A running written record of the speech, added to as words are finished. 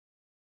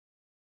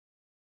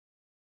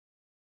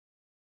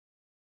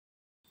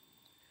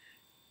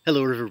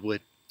Hello,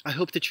 Riverwood. I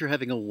hope that you're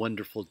having a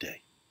wonderful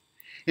day.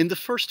 In the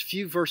first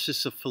few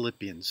verses of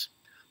Philippians,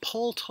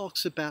 Paul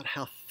talks about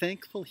how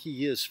thankful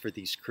he is for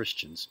these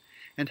Christians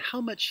and how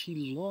much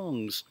he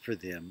longs for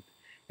them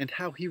and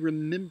how he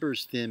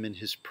remembers them in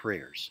his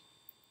prayers.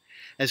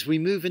 As we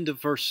move into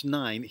verse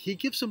 9, he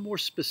gives a more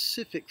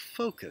specific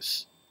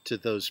focus to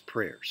those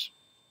prayers.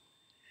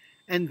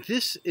 And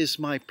this is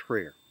my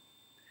prayer,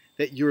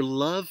 that your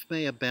love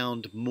may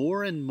abound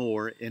more and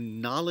more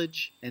in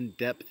knowledge and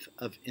depth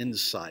of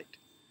insight,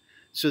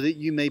 so that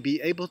you may be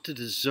able to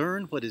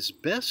discern what is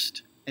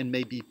best and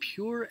may be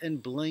pure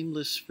and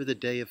blameless for the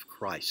day of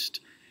Christ,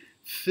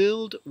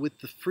 filled with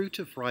the fruit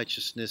of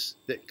righteousness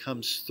that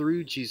comes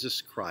through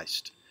Jesus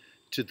Christ,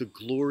 to the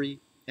glory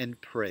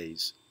and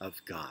praise of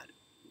God.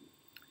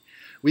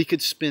 We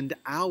could spend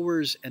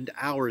hours and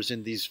hours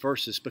in these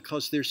verses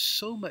because there's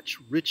so much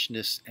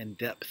richness and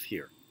depth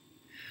here.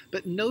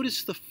 But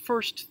notice the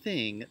first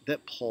thing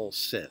that Paul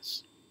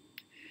says.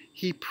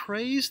 He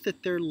prays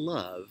that their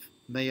love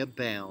may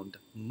abound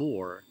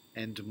more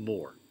and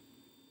more.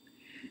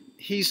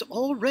 He's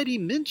already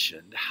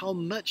mentioned how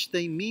much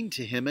they mean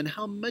to him and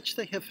how much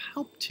they have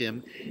helped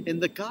him in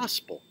the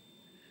gospel.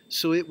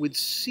 So it would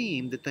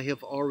seem that they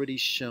have already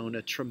shown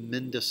a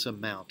tremendous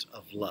amount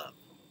of love.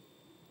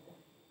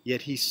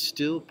 Yet he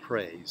still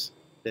prays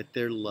that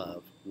their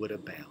love would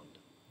abound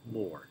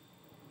more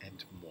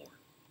and more.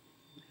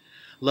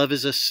 Love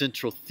is a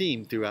central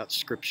theme throughout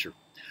Scripture.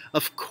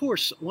 Of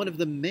course, one of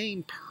the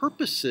main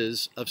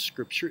purposes of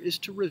Scripture is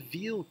to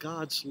reveal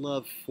God's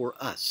love for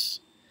us,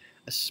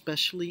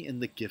 especially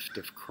in the gift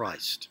of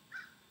Christ.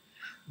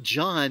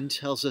 John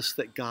tells us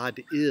that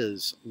God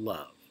is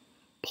love.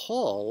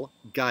 Paul,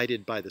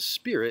 guided by the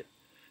Spirit,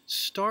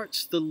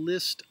 starts the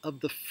list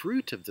of the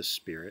fruit of the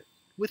Spirit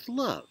with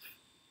love.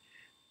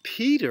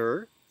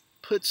 Peter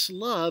puts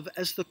love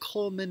as the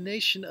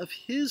culmination of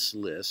his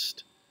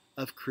list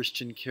of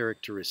Christian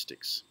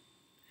characteristics.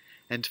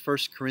 And 1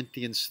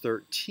 Corinthians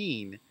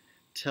 13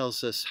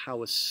 tells us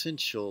how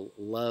essential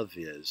love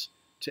is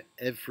to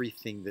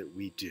everything that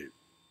we do.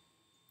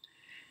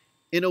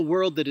 In a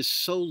world that is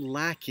so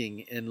lacking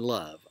in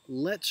love,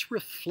 let's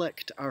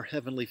reflect our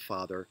Heavenly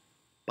Father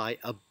by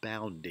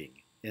abounding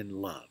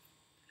in love.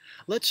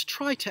 Let's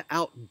try to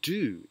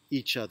outdo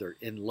each other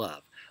in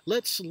love.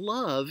 Let's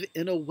love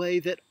in a way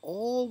that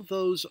all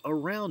those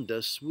around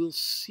us will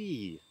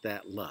see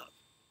that love.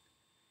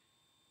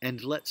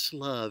 And let's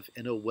love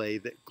in a way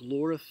that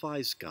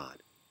glorifies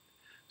God,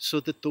 so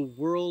that the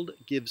world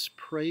gives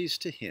praise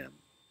to Him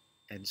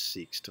and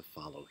seeks to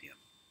follow Him.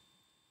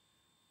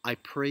 I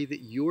pray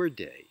that your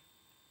day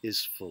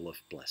is full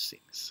of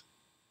blessings.